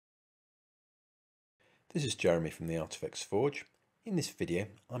This is Jeremy from the Artifacts Forge. In this video,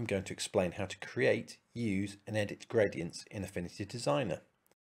 I'm going to explain how to create, use and edit gradients in Affinity Designer.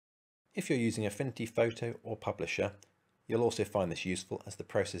 If you're using Affinity Photo or Publisher, you'll also find this useful as the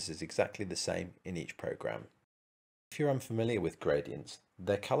process is exactly the same in each program. If you're unfamiliar with gradients,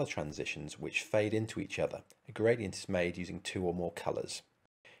 they're colour transitions which fade into each other. A gradient is made using two or more colours.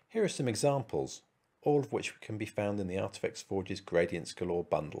 Here are some examples, all of which can be found in the Artifacts Forge's Gradients Galore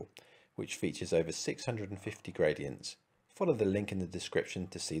bundle, which features over 650 gradients. Follow the link in the description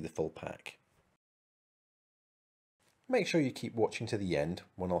to see the full pack. Make sure you keep watching to the end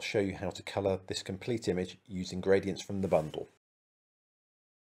when I'll show you how to colour this complete image using gradients from the bundle.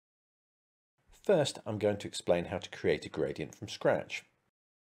 First, I'm going to explain how to create a gradient from scratch.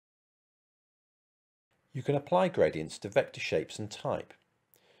 You can apply gradients to vector shapes and type.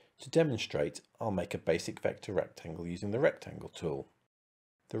 To demonstrate, I'll make a basic vector rectangle using the rectangle tool.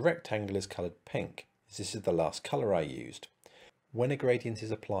 The rectangle is coloured pink, as this is the last colour I used. When a gradient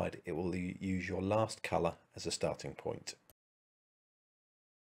is applied, it will use your last colour as a starting point.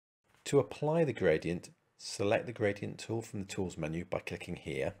 To apply the gradient, select the gradient tool from the tools menu by clicking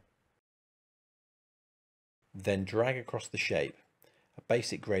here. Then drag across the shape. A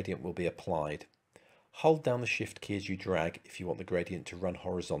basic gradient will be applied. Hold down the shift key as you drag if you want the gradient to run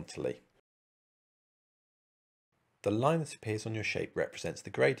horizontally. The line that appears on your shape represents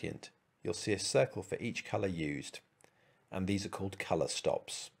the gradient. You'll see a circle for each colour used, and these are called colour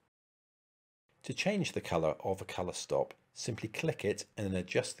stops. To change the colour of a colour stop, simply click it and then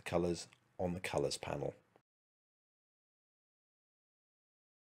adjust the colours on the Colours panel.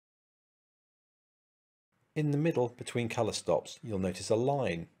 In the middle between colour stops, you'll notice a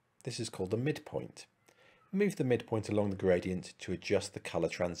line. This is called a midpoint. Move the midpoint along the gradient to adjust the colour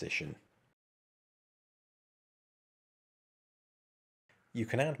transition. You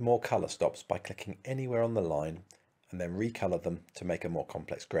can add more colour stops by clicking anywhere on the line and then recolour them to make a more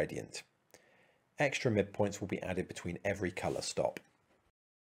complex gradient. Extra midpoints will be added between every colour stop.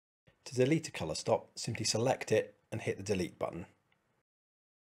 To delete a colour stop, simply select it and hit the delete button.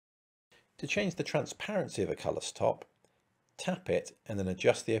 To change the transparency of a colour stop, tap it and then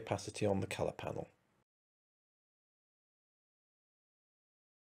adjust the opacity on the colour panel.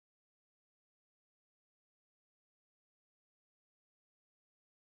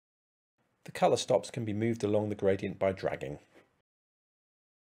 The colour stops can be moved along the gradient by dragging.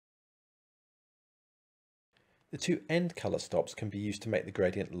 The two end colour stops can be used to make the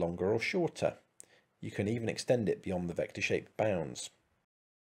gradient longer or shorter. You can even extend it beyond the vector shape bounds.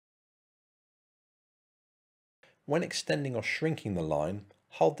 When extending or shrinking the line,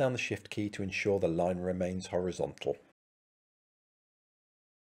 hold down the shift key to ensure the line remains horizontal.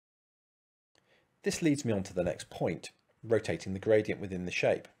 This leads me on to the next point, rotating the gradient within the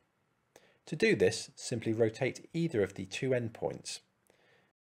shape. To do this, simply rotate either of the two endpoints.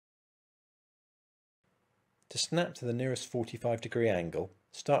 To snap to the nearest 45-degree angle,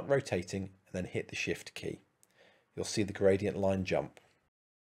 start rotating and then hit the shift key. You'll see the gradient line jump.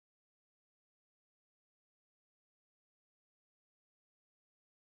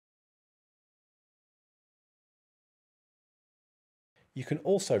 You can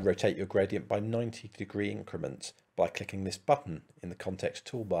also rotate your gradient by 90-degree increments by clicking this button in the context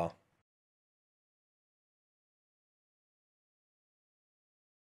toolbar.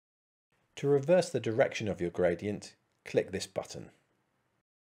 To reverse the direction of your gradient, click this button.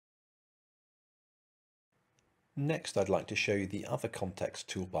 Next, I'd like to show you the other context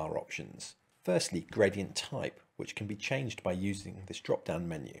toolbar options. Firstly, gradient type, which can be changed by using this drop-down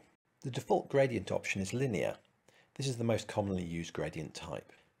menu. The default gradient option is linear. This is the most commonly used gradient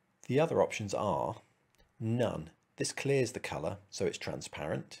type. The other options are none. This clears the colour, so it's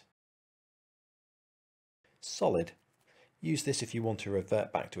transparent. Solid. Use this if you want to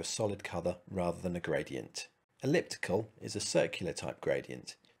revert back to a solid colour rather than a gradient. Elliptical is a circular type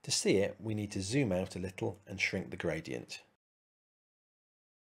gradient. To see it, we need to zoom out a little and shrink the gradient.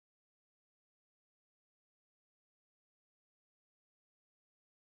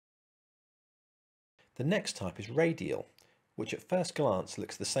 The next type is radial, which at first glance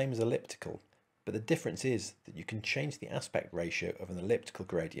looks the same as elliptical, but the difference is that you can change the aspect ratio of an elliptical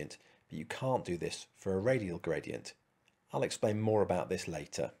gradient, but you can't do this for a radial gradient. I'll explain more about this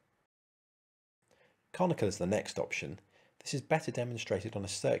later. Conical is the next option. This is better demonstrated on a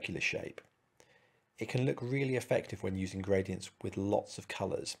circular shape. It can look really effective when using gradients with lots of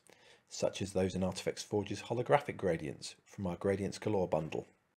colours, such as those in Artifacts Forge's holographic gradients from our Gradients Galore bundle.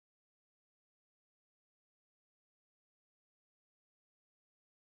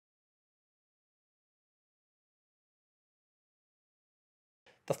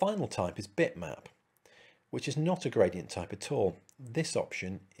 The final type is bitmap. which is not a gradient type at all. This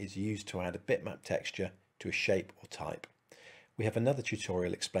option is used to add a bitmap texture to a shape or type. We have another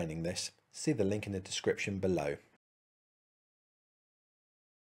tutorial explaining this. See the link in the description below.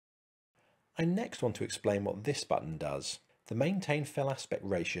 I next want to explain what this button does. The Maintain Fill Aspect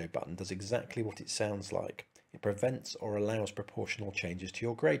Ratio button does exactly what it sounds like. It prevents or allows proportional changes to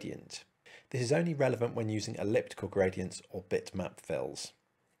your gradient. This is only relevant when using elliptical gradients or bitmap fills.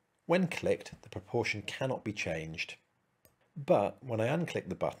 When clicked, the proportion cannot be changed. But when I unclick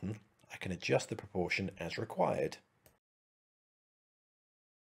the button, I can adjust the proportion as required.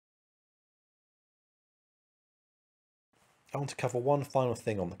 I want to cover one final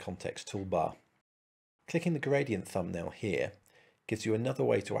thing on the context toolbar. Clicking the gradient thumbnail here gives you another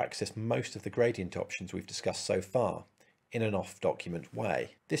way to access most of the gradient options we've discussed so far in an off-document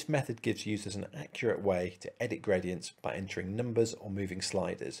way. This method gives users an accurate way to edit gradients by entering numbers or moving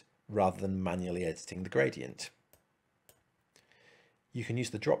sliders rather than manually editing the gradient. You can use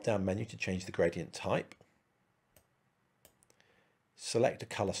the drop-down menu to change the gradient type, select a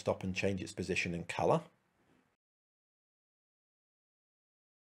colour stop and change its position and colour,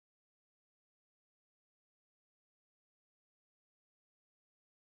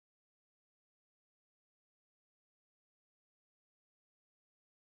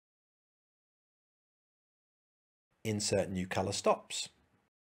 insert new colour stops,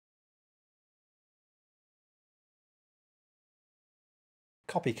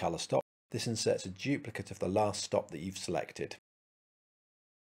 copy colour stop. This inserts a duplicate of the last stop that you've selected.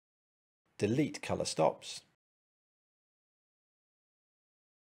 Delete colour stops.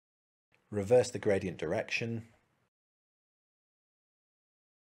 Reverse the gradient direction.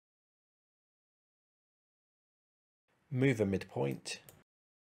 Move a midpoint.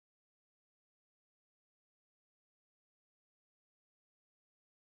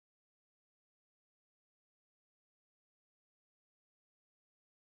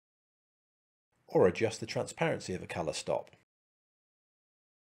 Or adjust the transparency of a colour stop.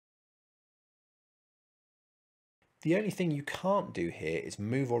 The only thing you can't do here is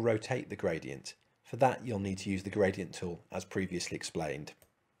move or rotate the gradient. For that, you'll need to use the gradient tool as previously explained.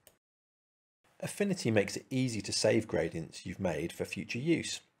 Affinity makes it easy to save gradients you've made for future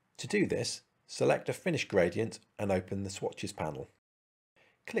use. To do this, select a finished gradient and open the swatches panel.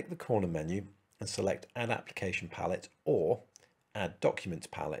 Click the corner menu and select Add Application Palette or Add Documents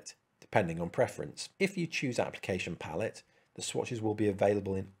Palette, depending on preference. If you choose Application Palette, the swatches will be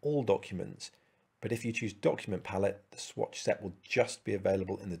available in all documents, but if you choose Document Palette, the swatch set will just be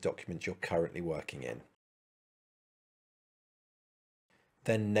available in the document you're currently working in.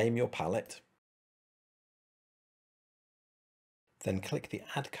 Then name your palette. Then click the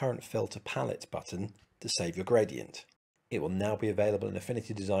Add Current Fill to Palette button to save your gradient. It will now be available in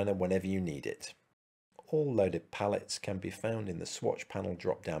Affinity Designer whenever you need it. All loaded palettes can be found in the swatch panel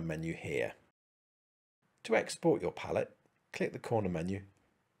drop-down menu here. To export your palette, click the corner menu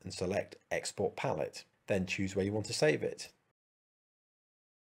and select Export Palette. Then choose where you want to save it.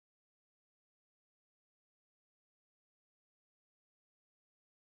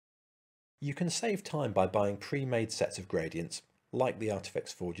 You can save time by buying pre-made sets of gradients, like the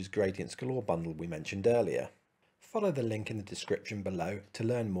Artifacts Forge's Gradients Galore bundle we mentioned earlier. Follow the link in the description below to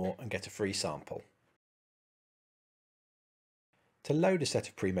learn more and get a free sample. To load a set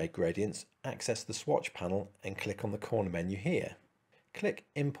of pre-made gradients, access the swatch panel and click on the corner menu here. Click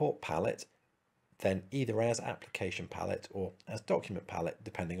Import Palette, then either as Application Palette or as Document Palette,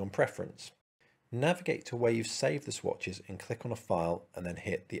 depending on preference. Navigate to where you've saved the swatches and click on a file and then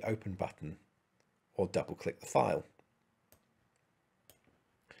hit the Open button or double-click the file.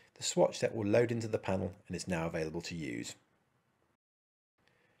 The swatch set will load into the panel and is now available to use.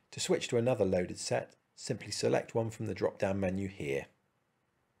 To switch to another loaded set, simply select one from the drop-down menu here.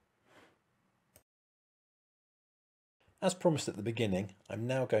 As promised at the beginning, I'm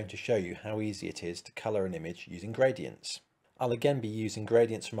now going to show you how easy it is to colour an image using gradients. I'll again be using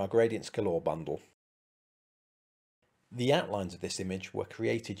gradients from our Gradients Galore bundle. The outlines of this image were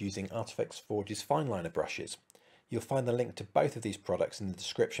created using Artifacts Forge's fineliner brushes. You'll find the link to both of these products in the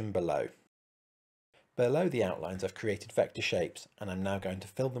description below. Below the outlines I've created vector shapes and I'm now going to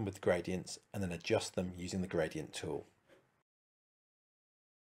fill them with gradients and then adjust them using the gradient tool.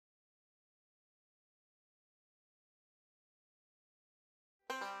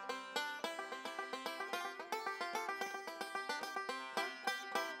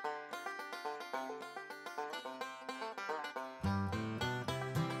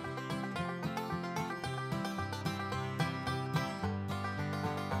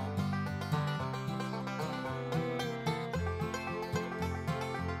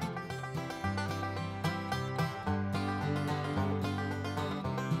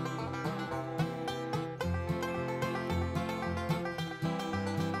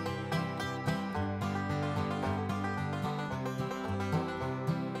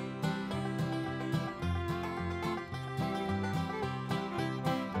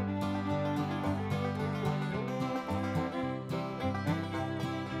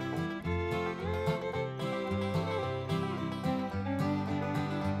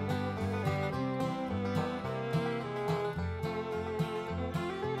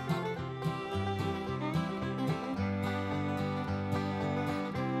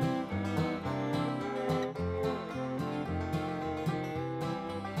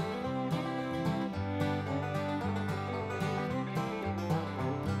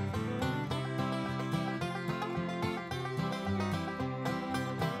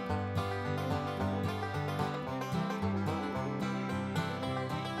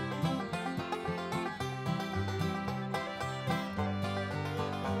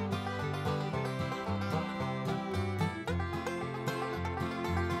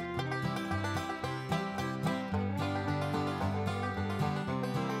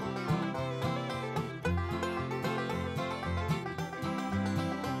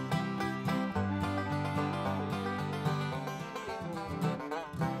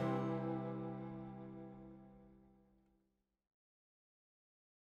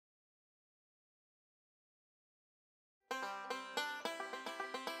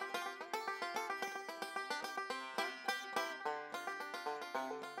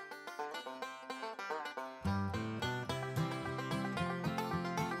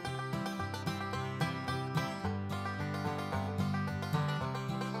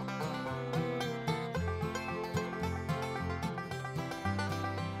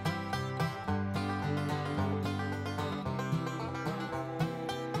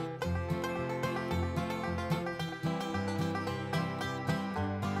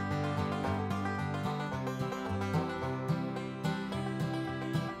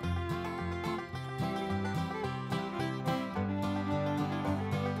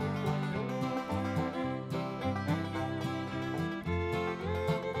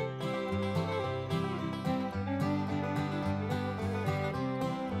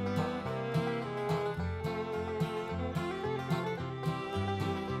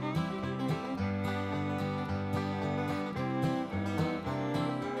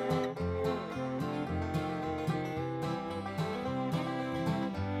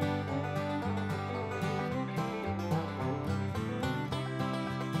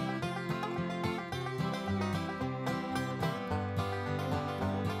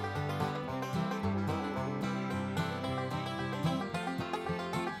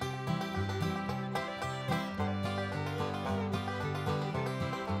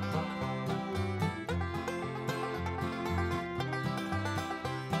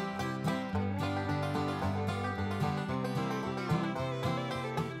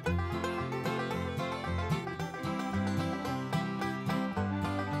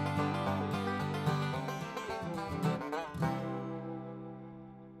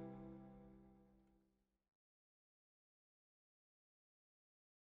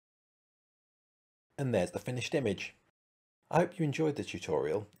 And there's the finished image. I hope you enjoyed the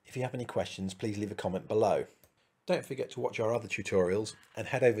tutorial. If you have any questions, please leave a comment below. Don't forget to watch our other tutorials and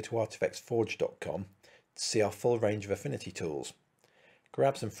head over to artifactsforge.com to see our full range of Affinity tools.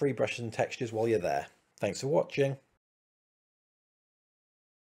 Grab some free brushes and textures while you're there. Thanks for watching.